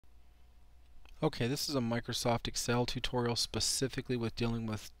Okay, this is a Microsoft Excel tutorial specifically with dealing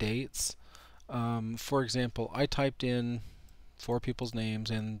with dates. For example, I typed in 4 people's names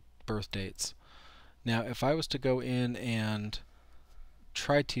and birth dates. Now, if I was to go in and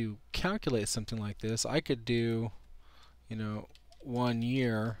try to calculate something like this, I could do, 1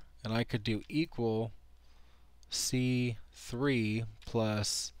 year, and I could do equal C3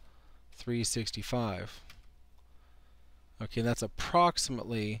 plus 365. Okay, that's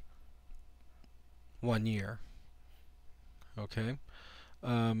approximately 1 year. Okay,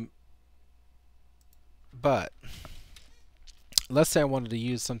 but let's say I wanted to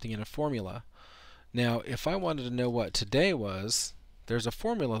use something in a formula. Now, if I wanted to know what today was, there's a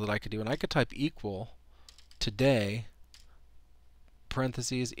formula that I could do, and I could type equal today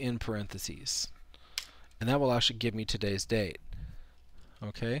parentheses in parentheses, and that will actually give me today's date.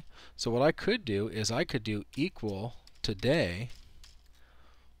 Okay, so what I could do is I could do equal today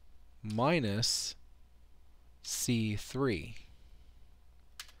minus C3.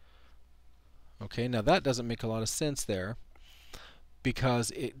 Okay, now that doesn't make a lot of sense there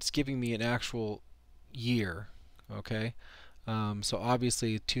because it's giving me an actual year. Okay, so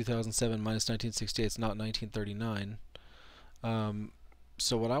obviously 2007 minus 1968 is not 1939.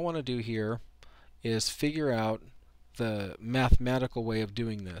 So what I want to do here is figure out the mathematical way of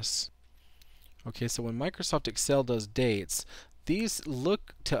doing this. Okay, so when Microsoft Excel does dates, these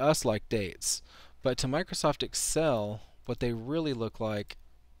look to us like dates, but to Microsoft Excel, what they really look like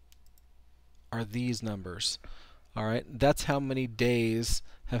are these numbers. Alright, that's how many days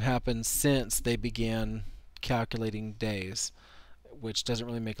have happened since they began calculating days, which doesn't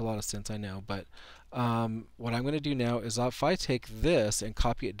really make a lot of sense, I know, but what I'm going to do now is if I take this and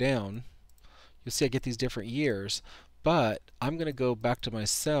copy it down, you'll see I get these different years, but I'm going to go back to my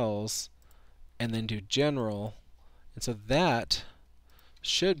cells and then do general, and so that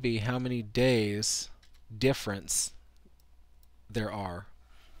should be how many days difference there are,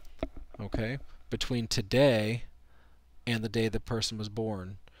 okay, between today and the day the person was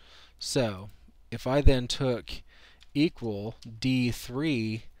born. So if I then took equal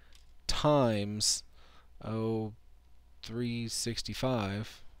D3 times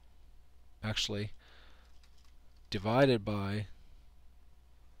 365, actually divided by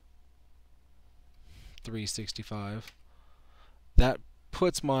 365, that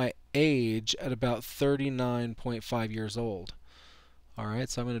puts my age at about 39.5 years old. Alright,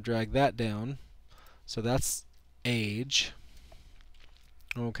 so I'm going to drag that down. So that's age.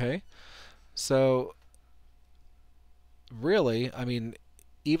 Okay, so really, I mean,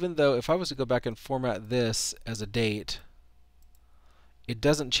 even though if I was to go back and format this as a date, it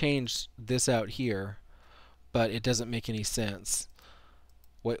doesn't change this out here, but it doesn't make any sense.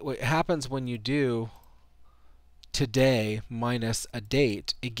 What happens when you do today minus a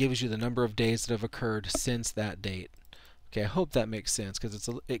date, it gives you the number of days that have occurred since that date. Okay, I hope that makes sense because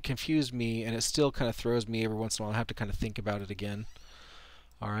it confused me and it still kind of throws me every once in a while. I have to kind of think about it again.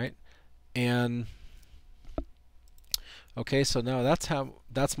 Alright, and okay, so now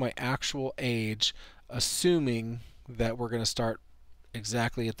that's my actual age, assuming that we're going to start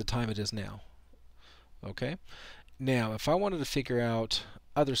exactly at the time it is now. Okay, now if I wanted to figure out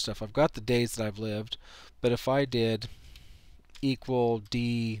other stuff, I've got the days that I've lived, but if I did equal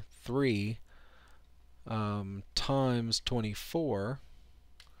D3 times 24,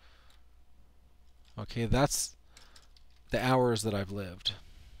 okay, that's the hours that I've lived,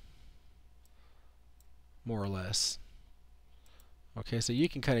 more or less. Okay, so you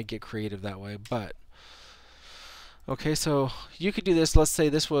can kind of get creative that way, but okay, so you could do this. Let's say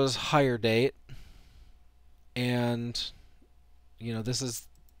this was higher date, and this is,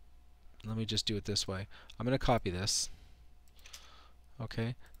 let me just do it this way. I'm going to copy this.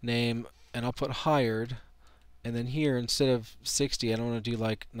 Okay, name, and I'll put hired, and then here instead of 60, I don't want to do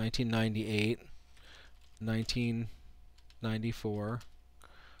like 1998, 1994,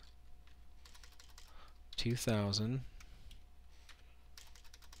 2000,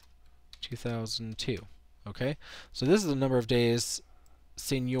 2002. Okay, so this is the number of days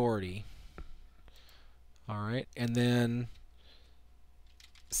seniority. Alright, and then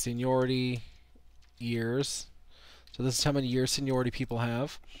seniority years. So this is how many years seniority people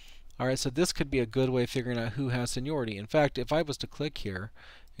have. Alright, so this could be a good way of figuring out who has seniority. In fact, if I was to click here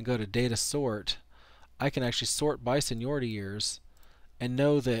and go to data sort, I can actually sort by seniority years and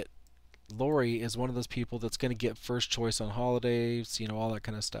know that Lori is one of those people that's going to get first choice on holidays, all that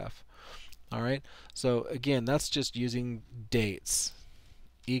kind of stuff. Alright, so again, that's just using dates.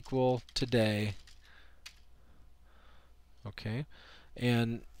 Equal today. Okay,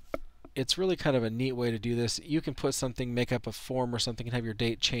 and it's really kind of a neat way to do this. You can put something, make up a form or something, and have your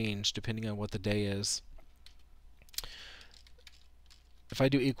date change depending on what the day is. If I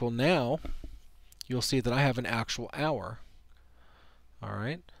do equal now, you'll see that I have an actual hour.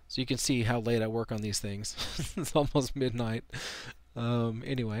 Alright, so you can see how late I work on these things. It's almost midnight.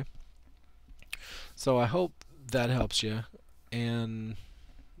 Anyway, so I hope that helps you. And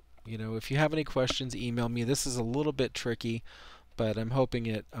if you have any questions, email me. This is a little bit tricky, but I'm hoping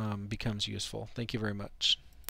it becomes useful. Thank you very much.